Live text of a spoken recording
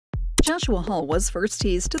Joshua Hall was first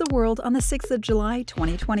teased to the world on the 6th of July,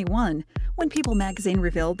 2021, when People magazine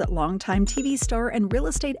revealed that longtime TV star and real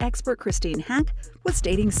estate expert Christine Haack was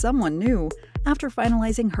dating someone new after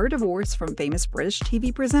finalizing her divorce from famous British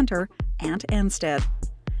TV presenter Ant Anstead.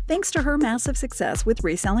 Thanks to her massive success with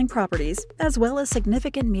reselling properties, as well as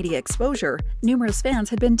significant media exposure, numerous fans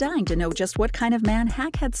had been dying to know just what kind of man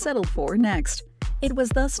Haack had settled for next. It was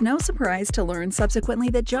thus no surprise to learn subsequently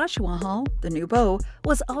that Joshua Hall, the new beau,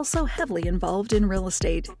 was also heavily involved in real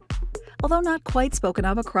estate. Although not quite spoken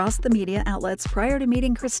of across the media outlets prior to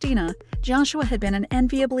meeting Christina, Joshua had been an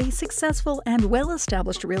enviably successful and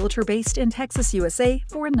well-established realtor based in Texas, USA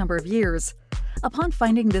for a number of years. Upon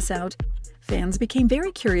finding this out, fans became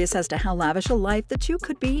very curious as to how lavish a life the two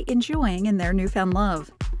could be enjoying in their newfound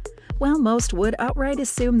love. While most would outright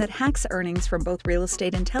assume that Haack's earnings from both real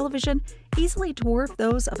estate and television easily dwarf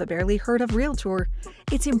those of a barely heard-of realtor,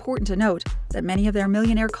 it's important to note that many of their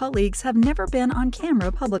millionaire colleagues have never been on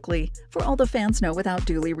camera publicly. For all the fans know without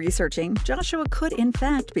duly researching, Joshua could in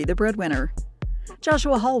fact be the breadwinner.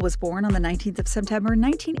 Joshua Hall was born on the 19th of September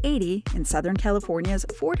 1980 in Southern California's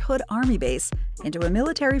Fort Hood Army Base into a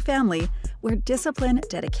military family where discipline,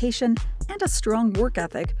 dedication, and a strong work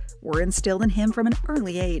ethic were instilled in him from an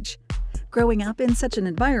early age. Growing up in such an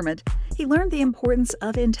environment, he learned the importance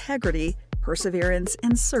of integrity, perseverance,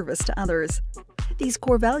 and service to others. These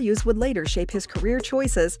core values would later shape his career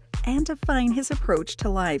choices and define his approach to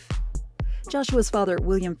life. Joshua's father,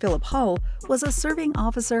 William Philip Hall, was a serving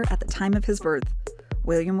officer at the time of his birth.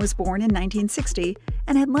 William was born in 1960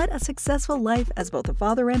 and had led a successful life as both a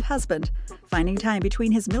father and husband, finding time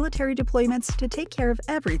between his military deployments to take care of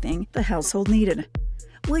everything the household needed.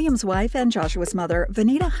 William's wife and Joshua's mother,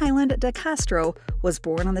 Vanita Highland de Castro, was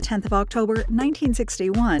born on the 10th of October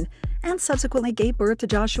 1961 and subsequently gave birth to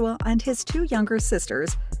Joshua and his two younger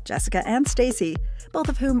sisters, Jessica and Stacie, both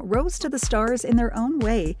of whom rose to the stars in their own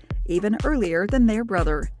way, even earlier than their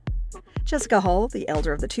brother. Jessica Hall, the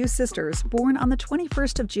elder of the two sisters, born on the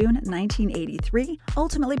 21st of June 1983,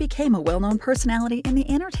 ultimately became a well-known personality in the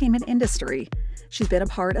entertainment industry. She's been a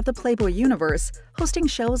part of the Playboy universe, hosting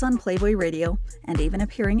shows on Playboy Radio and even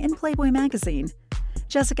appearing in Playboy magazine.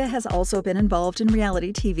 Jessica has also been involved in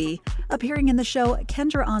reality TV, appearing in the show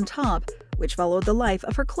Kendra on Top, which followed the life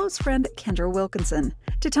of her close friend Kendra Wilkinson.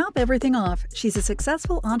 To top everything off, she's a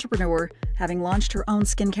successful entrepreneur, having launched her own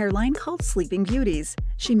skincare line called Sleeping Beauties.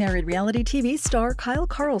 She married reality TV star Kyle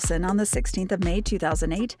Carlson on the 16th of May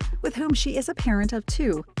 2008, with whom she is a parent of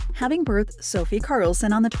two, having birthed Sophie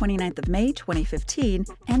Carlson on the 29th of May 2015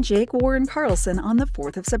 and Jake Warren Carlson on the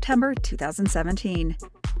 4th of September 2017.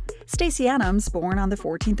 Stacie Adams, born on the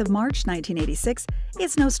 14th of March 1986,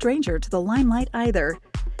 is no stranger to the limelight either.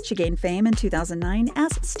 She gained fame in 2009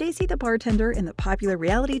 as Stacie the bartender in the popular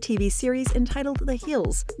reality TV series entitled The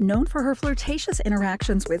Hills, known for her flirtatious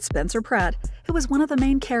interactions with Spencer Pratt, who was one of the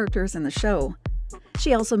main characters in the show.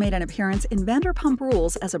 She also made an appearance in Vanderpump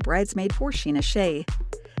Rules as a bridesmaid for Sheena Shea.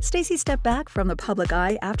 Stacie stepped back from the public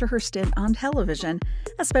eye after her stint on television,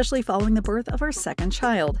 especially following the birth of her second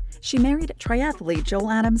child. She married triathlete Joel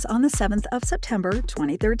Adams on the 7th of September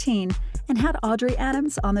 2013 and had Audrey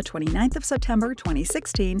Adams on the 29th of September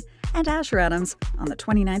 2016 and Asher Adams on the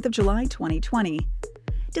 29th of July 2020.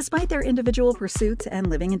 Despite their individual pursuits and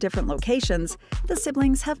living in different locations, the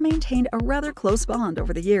siblings have maintained a rather close bond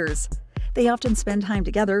over the years. They often spend time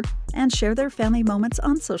together and share their family moments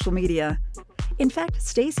on social media. In fact,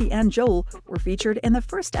 Stacie and Joel were featured in the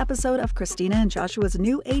first episode of Christina and Joshua's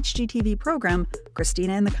new HGTV program,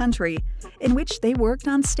 Christina in the Country, in which they worked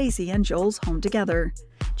on Stacie and Joel's home together.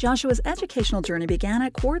 Joshua's educational journey began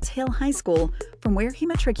at Quartz Hill High School, from where he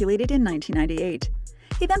matriculated in 1998.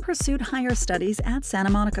 He then pursued higher studies at Santa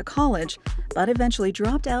Monica College, but eventually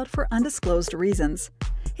dropped out for undisclosed reasons.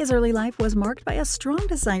 His early life was marked by a strong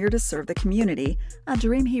desire to serve the community, a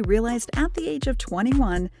dream he realized at the age of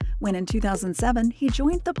 21 when in 2007 he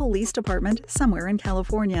joined the police department somewhere in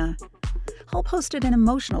California. Hall posted an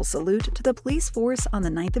emotional salute to the police force on the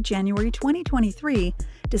 9th of January 2023,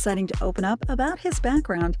 deciding to open up about his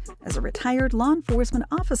background as a retired law enforcement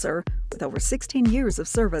officer with over 16 years of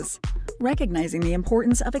service. Recognizing the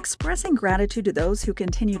importance of expressing gratitude to those who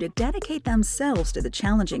continue to dedicate themselves to the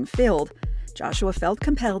challenging field, Joshua felt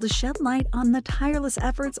compelled to shed light on the tireless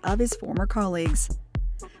efforts of his former colleagues.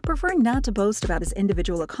 Preferring not to boast about his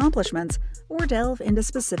individual accomplishments or delve into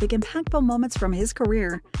specific impactful moments from his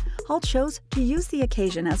career, Hall chose to use the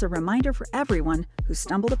occasion as a reminder for everyone who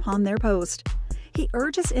stumbled upon their post. He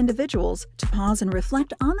urges individuals to pause and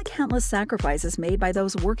reflect on the countless sacrifices made by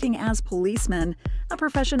those working as policemen, a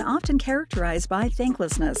profession often characterized by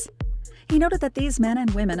thanklessness. He noted that these men and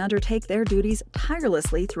women undertake their duties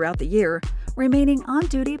tirelessly throughout the year, remaining on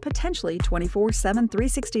duty potentially 24/7,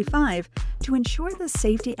 365 to ensure the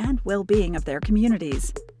safety and well-being of their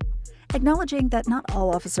communities. Acknowledging that not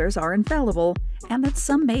all officers are infallible and that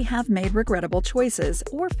some may have made regrettable choices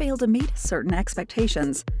or failed to meet certain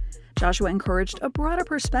expectations, Joshua encouraged a broader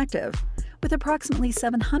perspective. With approximately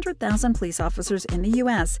 700,000 police officers in the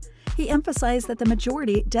U.S., he emphasized that the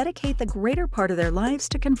majority dedicate the greater part of their lives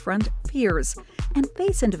to confront fears and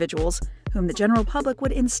face individuals whom the general public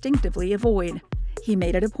would instinctively avoid. He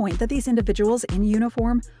made it a point that these individuals in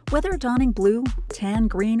uniform, whether donning blue, tan,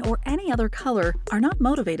 green, or any other color, are not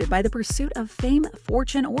motivated by the pursuit of fame,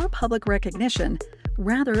 fortune, or public recognition.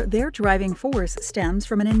 Rather, their driving force stems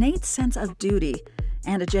from an innate sense of duty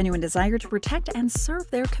and a genuine desire to protect and serve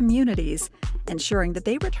their communities, ensuring that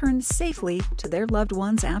they return safely to their loved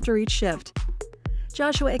ones after each shift.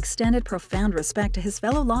 Joshua extended profound respect to his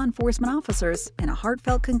fellow law enforcement officers in a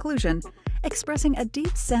heartfelt conclusion, expressing a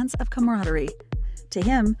deep sense of camaraderie. To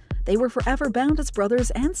him, they were forever bound as brothers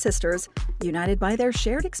and sisters, united by their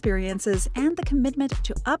shared experiences and the commitment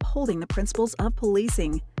to upholding the principles of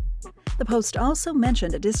policing. The Post also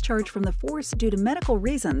mentioned a discharge from the force due to medical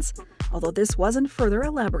reasons, although this wasn't further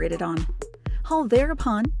elaborated on. Hall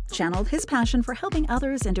thereupon channeled his passion for helping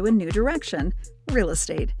others into a new direction: real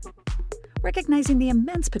estate. Recognizing the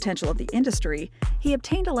immense potential of the industry, he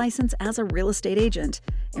obtained a license as a real estate agent,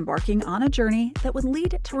 embarking on a journey that would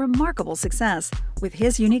lead to remarkable success. With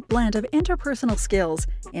his unique blend of interpersonal skills,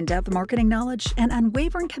 in-depth marketing knowledge, and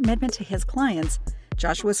unwavering commitment to his clients,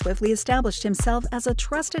 Joshua swiftly established himself as a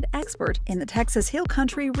trusted expert in the Texas Hill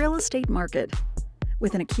Country real estate market.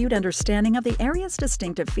 With an acute understanding of the area's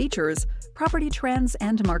distinctive features, property trends,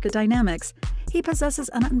 and market dynamics, he possesses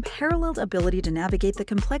an unparalleled ability to navigate the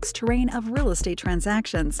complex terrain of real estate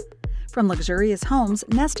transactions. From luxurious homes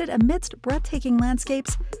nested amidst breathtaking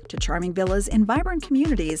landscapes to charming villas in vibrant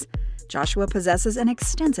communities, Joshua possesses an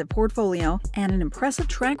extensive portfolio and an impressive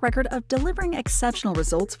track record of delivering exceptional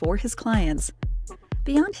results for his clients.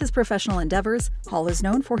 Beyond his professional endeavors, Hall is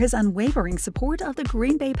known for his unwavering support of the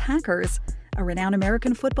Green Bay Packers, a renowned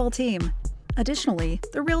American football team. Additionally,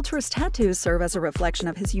 the realtor's tattoos serve as a reflection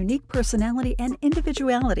of his unique personality and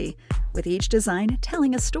individuality, with each design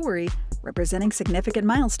telling a story, representing significant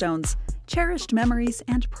milestones, cherished memories,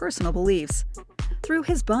 and personal beliefs. Through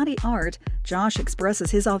his body art, Josh expresses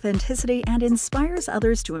his authenticity and inspires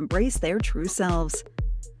others to embrace their true selves.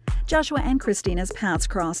 Joshua and Christina's paths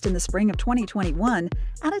crossed in the spring of 2021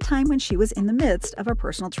 at a time when she was in the midst of a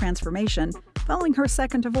personal transformation following her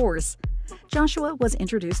second divorce. Joshua was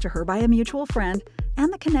introduced to her by a mutual friend,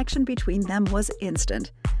 and the connection between them was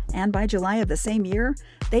instant. And by July of the same year,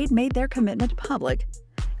 they'd made their commitment public.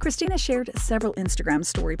 Christina shared several Instagram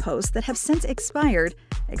story posts that have since expired,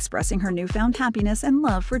 expressing her newfound happiness and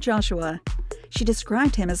love for Joshua. She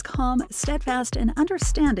described him as calm, steadfast, and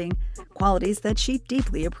understanding, qualities that she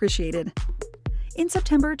deeply appreciated. In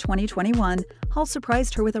September 2021, Hall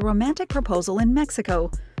surprised her with a romantic proposal in Mexico,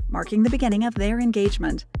 marking the beginning of their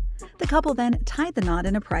engagement. The couple then tied the knot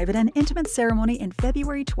in a private and intimate ceremony in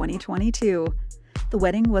February 2022. The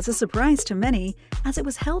wedding was a surprise to many, as it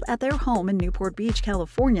was held at their home in Newport Beach,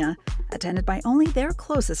 California, attended by only their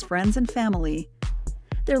closest friends and family.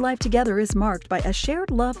 Their life together is marked by a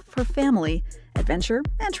shared love for family, adventure,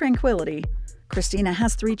 and tranquility. Christina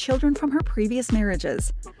has 3 children from her previous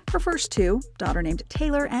marriages. Her first 2, daughter named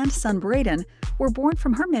Taylor and son Braden, were born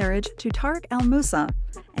from her marriage to Tariq Al-Musa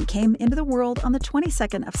and came into the world on the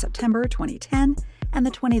 22nd of September 2010 and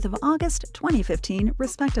the 20th of August 2015,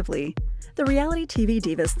 respectively. The reality TV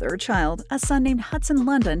diva's third child, a son named Hudson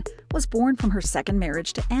London, was born from her second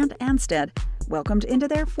marriage to Ant Anstead, welcomed into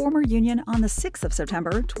their former union on the 6th of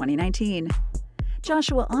September 2019.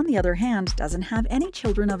 Joshua, on the other hand, doesn't have any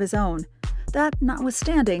children of his own. That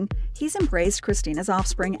notwithstanding, he's embraced Christina's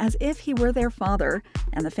offspring as if he were their father,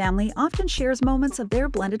 and the family often shares moments of their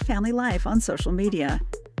blended family life on social media.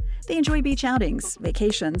 They enjoy beach outings,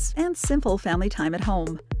 vacations, and simple family time at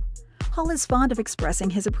home. Hall is fond of expressing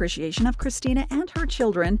his appreciation of Christina and her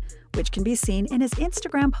children, which can be seen in his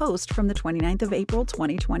Instagram post from the 29th of April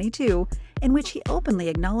 2022, in which he openly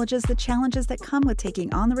acknowledges the challenges that come with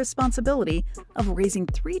taking on the responsibility of raising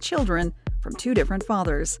 3 children from 2 different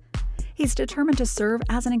fathers. He's determined to serve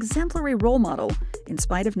as an exemplary role model, in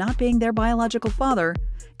spite of not being their biological father,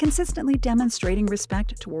 consistently demonstrating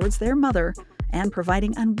respect towards their mother and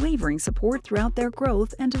providing unwavering support throughout their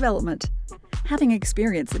growth and development. Having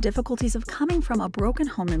experienced the difficulties of coming from a broken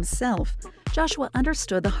home himself, Joshua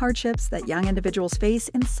understood the hardships that young individuals face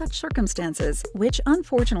in such circumstances, which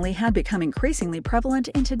unfortunately had become increasingly prevalent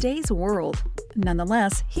in today's world.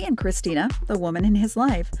 Nonetheless, he and Christina, the woman in his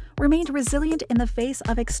life, remained resilient in the face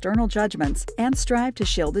of external judgments and strived to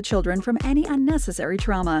shield the children from any unnecessary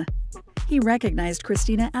trauma. He recognized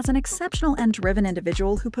Christina as an exceptional and driven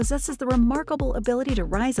individual who possesses the remarkable ability to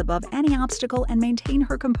rise above any obstacle and maintain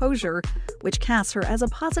her composure, which casts her as a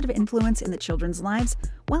positive influence in the children's lives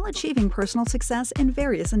while achieving personal success in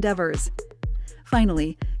various endeavors.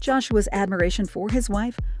 Finally, Joshua's admiration for his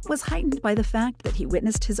wife was heightened by the fact that he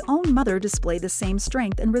witnessed his own mother display the same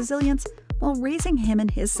strength and resilience while raising him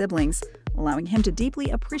and his siblings, allowing him to deeply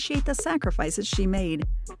appreciate the sacrifices she made.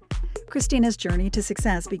 Christina's journey to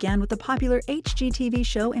success began with the popular HGTV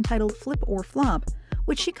show entitled Flip or Flop,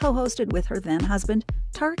 which she co-hosted with her then-husband,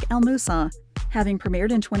 Tariq El Moussa. Having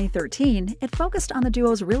premiered in 2013, it focused on the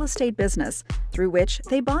duo's real estate business, through which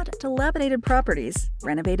they bought dilapidated properties,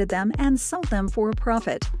 renovated them, and sold them for a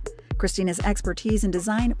profit. Christina's expertise in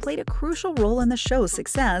design played a crucial role in the show's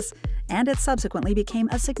success, and it subsequently became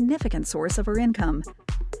a significant source of her income.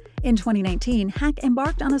 In 2019, Haack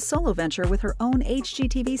embarked on a solo venture with her own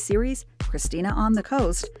HGTV series, Christina on the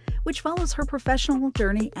Coast, which follows her professional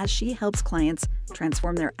journey as she helps clients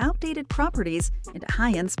transform their outdated properties into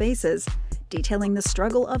high-end spaces, detailing the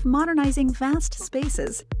struggle of modernizing vast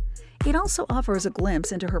spaces. It also offers a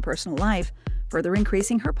glimpse into her personal life, further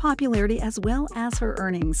increasing her popularity as well as her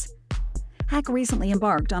earnings. Haack recently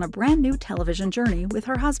embarked on a brand new television journey with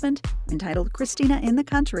her husband, entitled Christina in the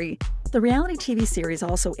Country. The reality TV series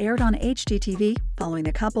also aired on HGTV, following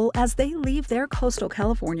the couple as they leave their coastal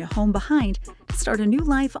California home behind to start a new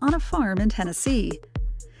life on a farm in Tennessee.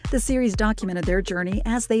 The series documented their journey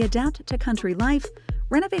as they adapt to country life,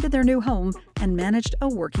 renovated their new home, and managed a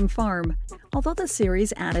working farm. Although the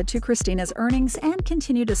series added to Christina's earnings and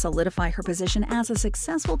continued to solidify her position as a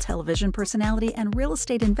successful television personality and real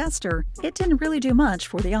estate investor, it didn't really do much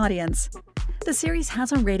for the audience. The series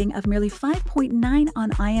has a rating of merely 5.9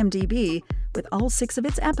 on IMDb, with all 6 of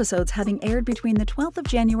its episodes having aired between the 12th of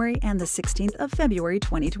January and the 16th of February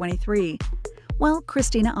 2023. While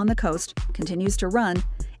Christina on the Coast continues to run,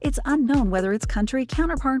 it's unknown whether its country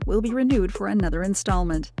counterpart will be renewed for another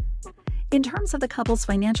installment. In terms of the couple's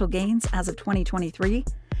financial gains as of 2023,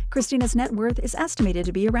 Christina's net worth is estimated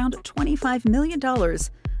to be around $25 million,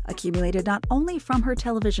 accumulated not only from her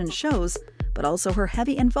television shows, but also her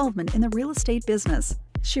heavy involvement in the real estate business.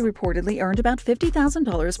 She reportedly earned about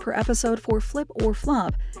 $50,000 per episode for Flip or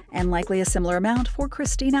Flop, and likely a similar amount for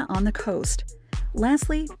Christina on the Coast.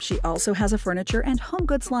 Lastly, she also has a furniture and home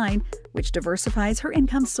goods line, which diversifies her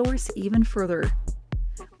income source even further.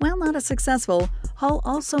 While not as successful, Hall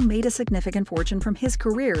also made a significant fortune from his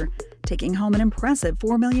career, taking home an impressive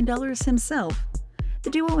 $4 million himself. The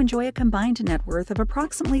duo enjoy a combined net worth of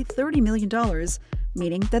approximately $30 million,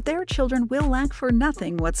 meaning that their children will lack for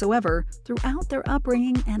nothing whatsoever throughout their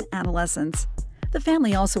upbringing and adolescence. The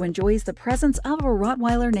family also enjoys the presence of a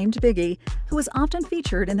Rottweiler named Biggie, who is often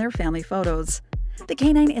featured in their family photos. The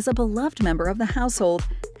canine is a beloved member of the household,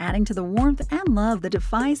 adding to the warmth and love that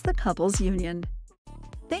defines the couple's union.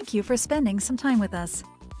 Thank you for spending some time with us.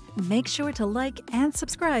 Make sure to like and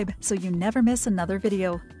subscribe so you never miss another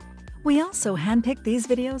video. We also handpick these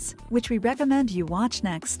videos, which we recommend you watch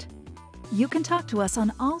next. You can talk to us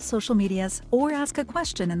on all social medias or ask a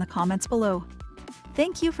question in the comments below.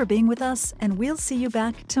 Thank you for being with us, and we'll see you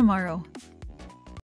back tomorrow.